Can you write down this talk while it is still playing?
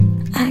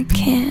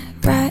can't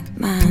write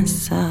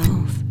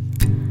myself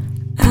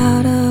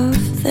out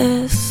of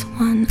this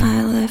one.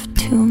 I left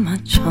too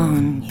much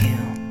on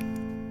you.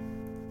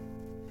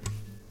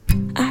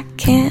 I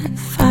can't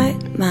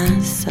fight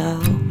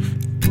myself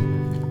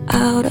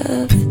out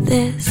of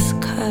this,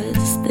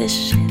 'cause this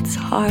shit's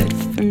hard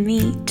for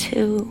me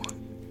too.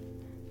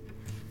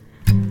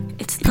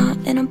 It's not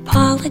an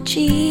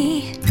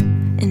apology,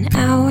 an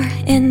hour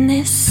in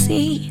this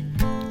sea,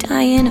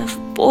 dying of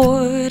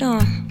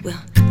boredom. Will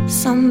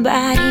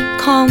somebody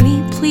call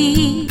me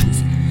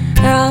please?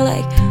 They're all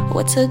like,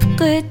 what's a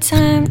good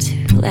time to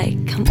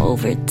come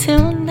over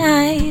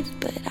tonight?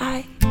 But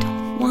I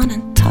don't wanna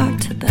talk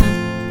to them.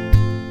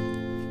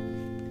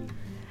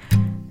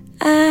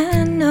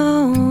 I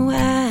know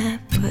I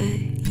put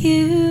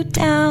you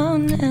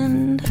down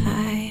and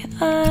I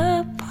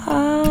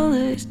apologize.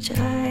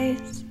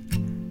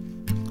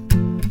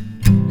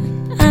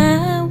 And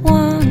I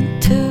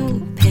want to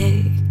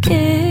pick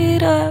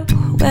it up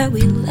where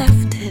we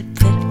left it,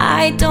 but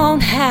I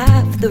don't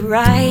have the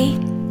right.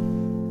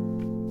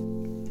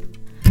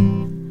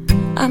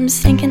 I'm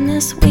sinking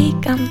this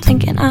week, I'm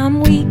thinking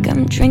I'm weak.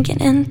 I'm drinking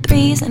in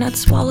threes and I'd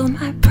swallow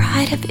my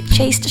pride if it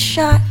chased a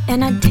shot,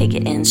 and I'd take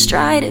it in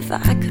stride if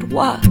I could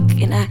walk.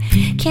 And I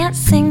can't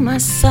sing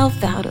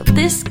myself out of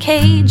this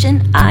cage, and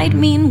I'd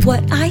mean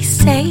what I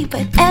say,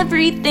 but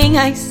everything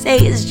I say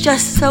is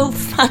just so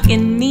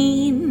fucking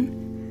mean.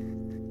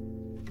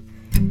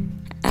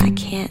 I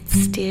can't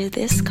steer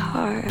this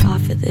car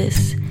off of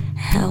this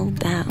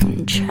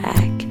hellbound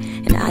track,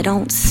 and I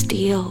don't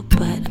steal,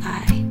 but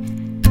I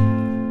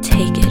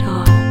take it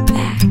all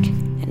back,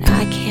 and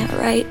I can't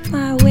write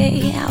my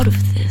way out of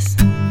this.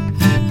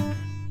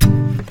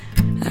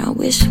 And I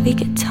wish we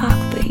could talk,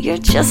 but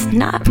you're just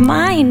not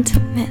mine to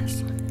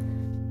miss.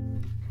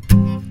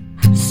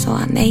 So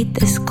I made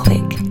this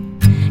quick,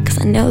 'cause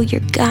I know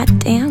you're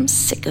goddamn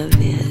sick of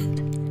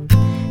it,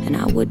 and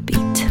I would be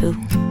too,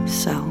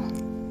 so